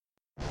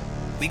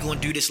We gon'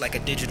 do this like a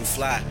digital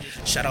fly.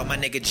 Shout out my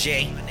nigga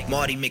Jay,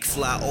 Marty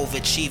McFly,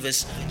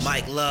 overachievers,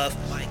 Mike Love.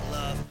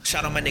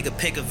 Shout out my nigga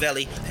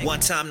Picavelli. One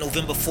time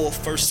November 4th,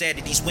 first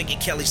Saturdays, Winkin'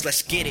 Kelly's,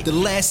 let's get it. The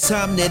last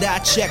time that I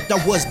checked,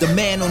 I was the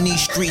man on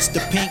these streets. The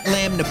pink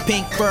lamb, the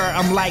pink fur,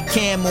 I'm like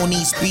Cam on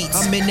these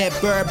beats. I'm in that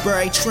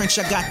Burberry trench,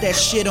 I got that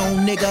shit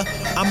on, nigga.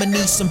 I'ma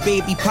need some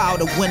baby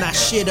powder when I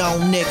shit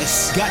on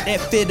niggas. Got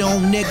that fit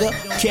on, nigga.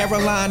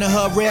 Carolina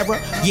Herrera,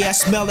 yeah, I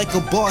smell like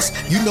a boss.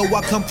 You know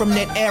I come from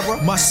that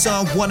era. My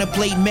son wanna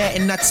play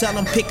Madden, I tell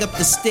him pick up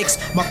the sticks.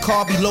 My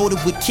car be loaded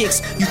with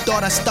kicks. You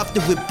thought I stuffed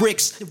it with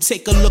bricks.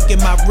 Take a look at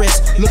my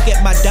wrist, look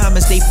at my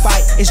diamonds, they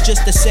fight. It's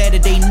just a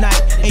Saturday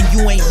night, and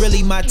you ain't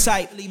really my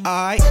type.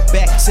 Alright,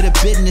 back to the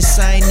business.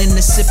 I ain't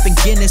into sipping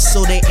Guinness,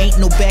 so there ain't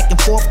no back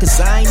and forth, cause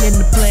I ain't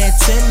into playing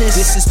tennis.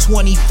 This is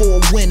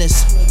 24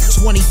 winners,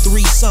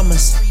 23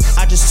 summers.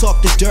 I just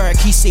talked to Derek,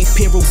 he say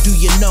Piro, do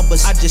your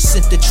numbers. I just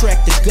sent the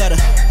track to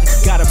Gutter,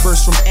 got a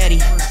verse from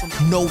Eddie.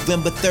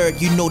 November 3rd,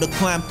 you know the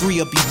Climb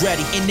 3 will be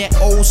ready. In that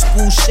old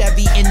school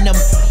Chevy, in them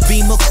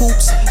Beamer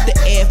coupes, the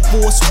Air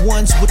Force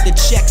Ones with the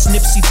checks,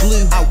 Nipsey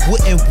Blue. I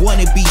wouldn't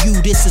wanna be you,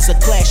 this is a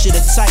clash of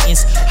the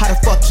titans. How the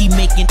fuck he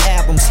making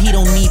albums, he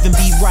don't even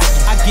be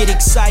writing. I get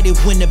excited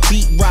when the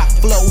beat rock,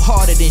 flow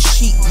harder than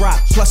sheet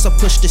rock. Plus I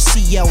push the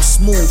CL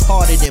smooth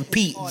harder than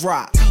Pete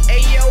Rock.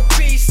 Ayo,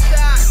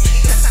 Freestyle.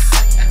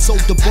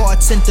 Sold the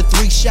bartender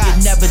 3 shots,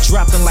 it never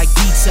dropping like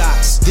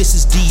detox. This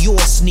is Dior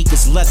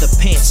sneakers, leather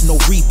pants, no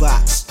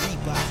Reeboks.